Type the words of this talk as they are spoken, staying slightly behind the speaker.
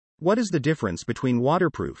What is the difference between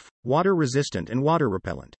waterproof, water-resistant and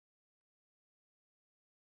water-repellent?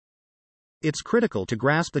 It's critical to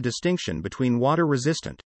grasp the distinction between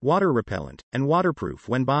water-resistant, water-repellent, and waterproof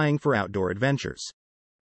when buying for outdoor adventures.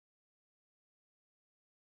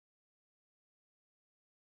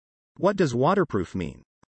 What does waterproof mean?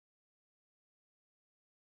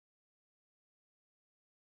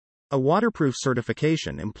 A waterproof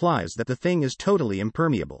certification implies that the thing is totally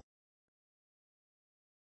impermeable.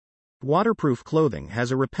 Waterproof clothing has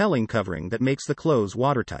a repelling covering that makes the clothes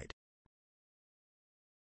watertight.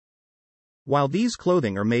 While these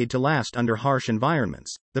clothing are made to last under harsh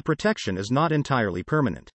environments, the protection is not entirely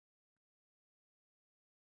permanent.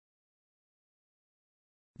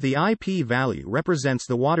 The IP value represents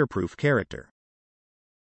the waterproof character.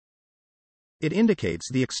 It indicates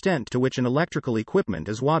the extent to which an electrical equipment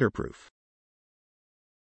is waterproof.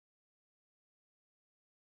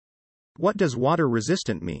 What does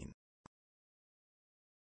water-resistant mean?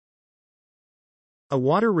 A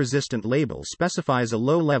water-resistant label specifies a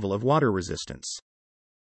low level of water resistance.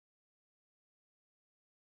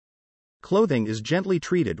 Clothing is gently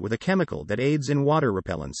treated with a chemical that aids in water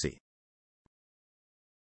repellency.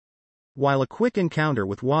 While a quick encounter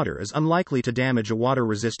with water is unlikely to damage a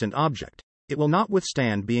water-resistant object, it will not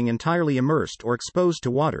withstand being entirely immersed or exposed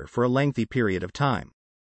to water for a lengthy period of time.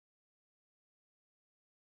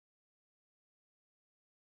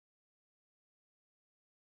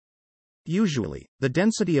 Usually, the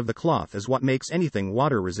density of the cloth is what makes anything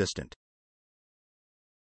water-resistant.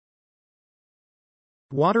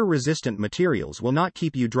 Water-resistant materials will not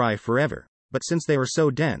keep you dry forever, but since they are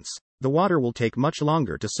so dense, the water will take much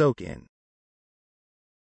longer to soak in.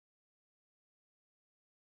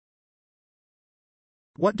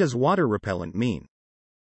 What does water-repellent mean?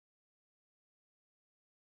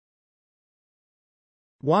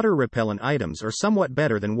 Water-repellent items are somewhat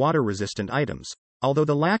better than water-resistant items, although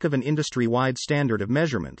the lack of an industry-wide standard of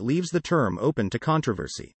measurement leaves the term open to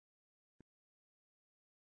controversy.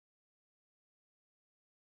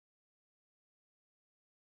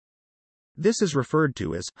 This is referred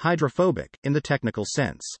to as hydrophobic in the technical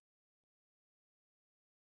sense.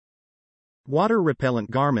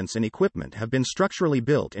 Water-repellent garments and equipment have been structurally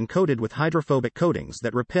built and coated with hydrophobic coatings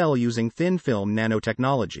that repel using thin film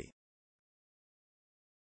nanotechnology.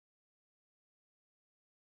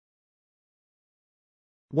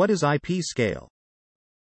 What is IP scale?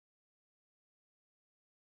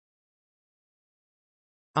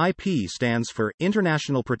 IP stands for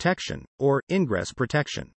International Protection, or Ingress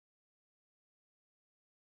Protection.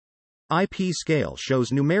 IP scale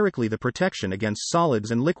shows numerically the protection against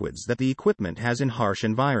solids and liquids that the equipment has in harsh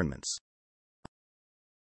environments.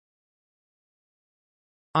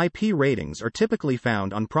 IP ratings are typically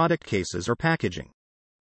found on product cases or packaging.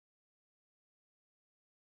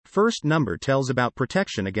 First number tells about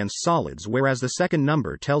protection against solids, whereas the second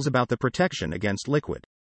number tells about the protection against liquid.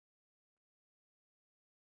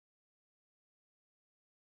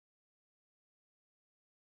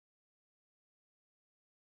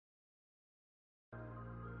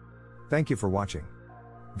 Thank you for watching.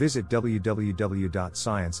 Visit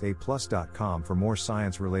www.scienceaplus.com for more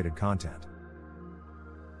science-related content.